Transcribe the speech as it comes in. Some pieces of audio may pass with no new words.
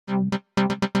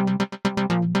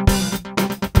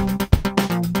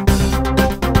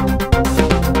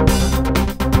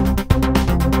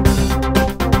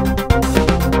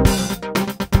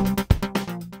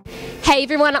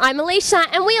everyone, I'm Alicia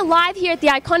and we are live here at the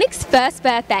Iconic's first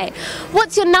birthday.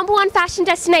 What's your #1 fashion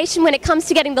destination when it comes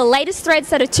to getting the latest threads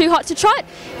that are too hot to trot?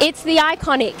 It's the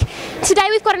Iconic. Today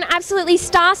we've got an absolutely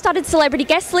star-studded celebrity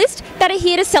guest list that are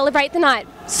here to celebrate the night.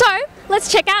 So,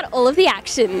 let's check out all of the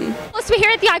action. Plus, we're here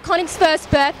at the Iconic's first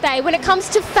birthday. When it comes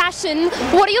to fashion,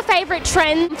 what are your favourite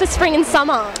trends for spring and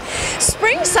summer?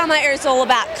 Spring, summer is all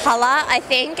about colour, I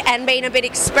think, and being a bit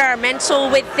experimental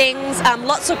with things.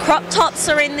 Lots of crop tops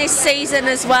are in this season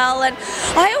as well, and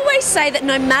I always say that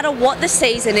no matter what the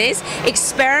season is,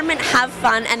 experiment, have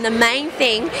fun, and the main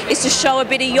thing is to show a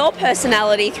bit of your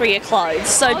personality through your clothes,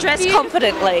 so dress beautiful.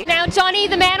 Confidently. Now, Johnny,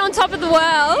 the man on top of the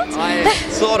world.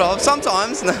 Sort of,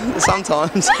 sometimes.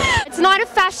 Sometimes. It's a night of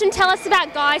fashion. Tell us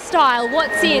about guy style.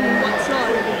 What's in, what's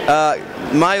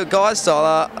not? Male guy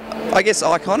style, I guess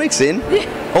Iconic's in.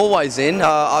 Always in.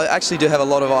 I actually do have a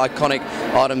lot of iconic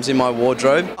items in my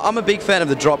wardrobe. I'm a big fan of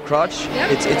the drop crutch.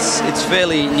 It's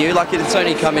fairly new. Like it's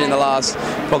only come in the last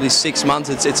probably 6 months.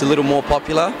 It's a little more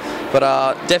popular, but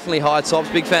definitely high tops.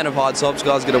 Big fan of high tops.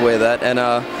 Guys got to wear that, and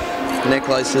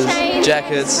necklaces,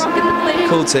 jackets,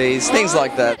 cool tees, things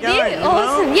like that.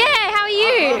 Awesome. Yeah. How are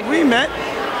you? Have we met?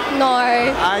 No.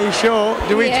 Are you sure?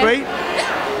 Do we tweet?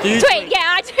 Do you tweet?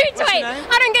 Yeah, I do tweet.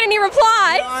 I don't get any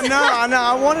replies. I know.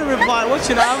 I want to reply. What's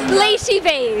your name? Leashy B.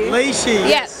 Leashy.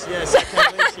 Yes. Okay,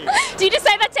 Leashy. Do you just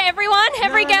say that to everyone,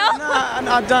 every girl?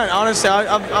 No, I don't. Honestly,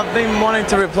 I've been wanting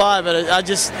to reply, but I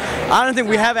don't think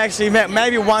we have actually met.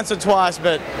 Maybe once or twice,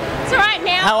 but. It's all right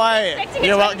now. How are you? You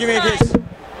know what? Give me a kiss.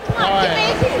 Come on, give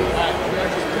me a kiss.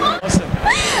 Awesome.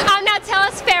 Now tell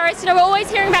us, Firass, we're always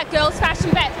hearing about girls' fashion,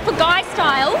 but for guy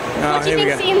style, what do you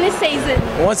think's in this season?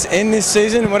 What's in this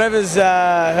season?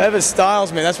 Whoever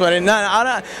styles me, that's what I do. No, I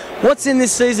don't. What's in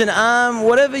this season?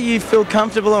 Whatever you feel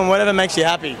comfortable and whatever makes you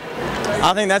happy.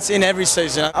 I think that's in every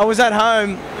season. I was at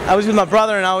home, I was with my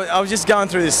brother, and I was just going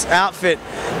through this outfit,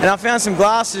 and I found some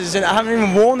glasses, and I haven't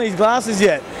even worn these glasses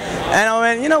yet. And I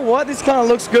went, you know what, this kind of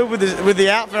looks good with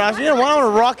the outfit. I said, you know what, I want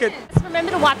to rock it.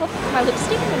 Remember to wipe off my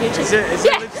lipstick on your cheek. Is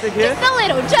there lipstick here? Just a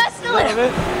little, just a little.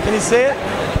 Can you see it?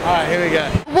 All right, here we go.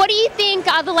 What do you think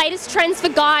are the latest trends for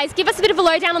guys? Give us a bit of a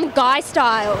lowdown on the guy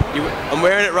style. I'm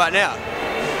wearing it right now.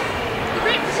 The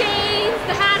ripped jeans,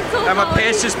 the hats, all And my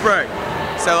pants just broke.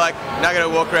 So like, not gonna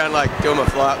walk around like doing my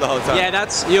fly up the whole time.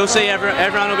 Yeah, you'll see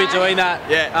everyone will be doing that.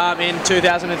 Yeah. In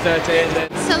 2013.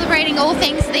 Celebrating all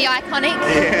things the Iconic.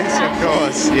 Yes, of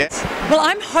course. Yes. Well,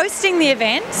 I'm hosting the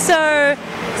event, so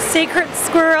Secret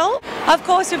Squirrel. Of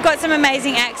course, we've got some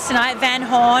amazing acts tonight, Van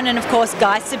Horn, and of course,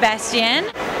 Guy Sebastian.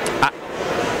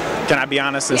 Can I be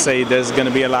honest and say there's going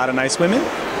to be a lot of nice women?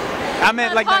 I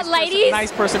meant like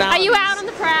nice personalities. Are you out on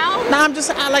the prowl? No,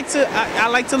 I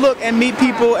like to look and meet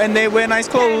people, and they wear nice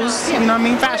clothes. You know what I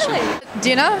mean? Fashion.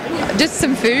 Dinner, just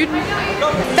some food.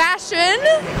 Fashion.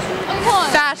 Of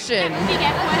course. Fashion. Big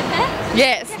F word there.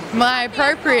 Yes, my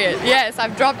appropriate. Yes,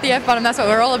 I've dropped the F button. That's what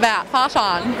we're all about.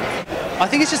 Fashion. I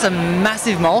think it's just a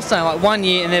massive milestone. Like 1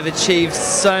 year, and they've achieved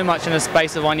so much in the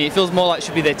space of 1 year. It feels more like it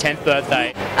should be their 10th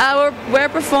birthday. We're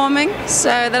performing, so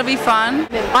that'll be fun.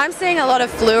 I'm seeing a lot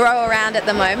of fluoro around at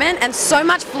the moment, and so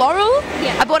much floral.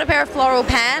 Yeah. I bought a pair of floral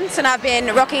pants, and I've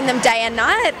been rocking them day and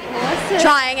night. Awesome.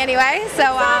 Trying anyway.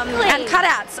 So Exactly. and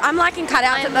cutouts. I'm liking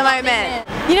cutouts at the moment.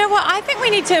 You know what, I think we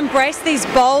need to embrace these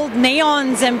bold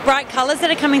neons and bright colours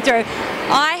that are coming through.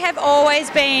 I have always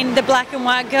been the black and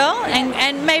white girl,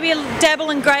 and maybe a dabble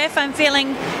in grey if I'm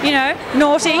feeling,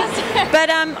 naughty. But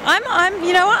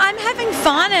you know what, I'm having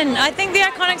fun, and I think the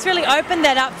Iconic's really opened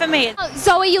that up for me.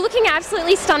 Zoe, you're looking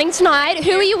absolutely stunning tonight.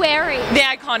 Who are you wearing? The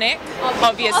Iconic,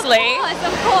 obviously.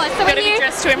 Of course. So Got to be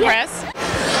dressed to impress.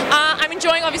 I'm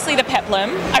enjoying obviously the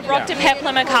peplum. I've rocked a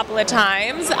peplum a couple of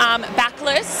times.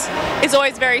 Backless is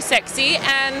always very sexy,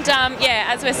 and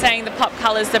as we're saying, the pop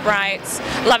colours, the brights.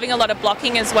 Loving a lot of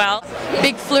blocking as well.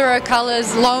 Big fluoro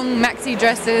colours, long maxi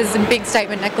dresses, and big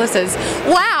statement necklaces.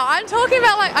 Wow, I'm talking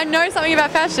about I know something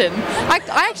about fashion. I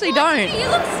actually don't. You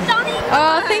look stunning.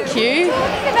 Oh, thank you.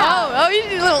 Oh, you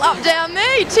did a little up down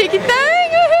there, you cheeky thing.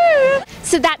 Woohoo!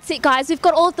 So that's it, guys. We've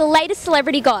got all of the latest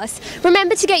celebrity goss.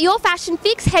 Remember to get your fashion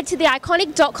fix, head to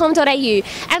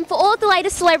theiconic.com.au. And for all of the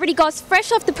latest celebrity goss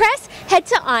fresh off the press, head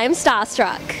to I Am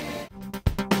Starstruck.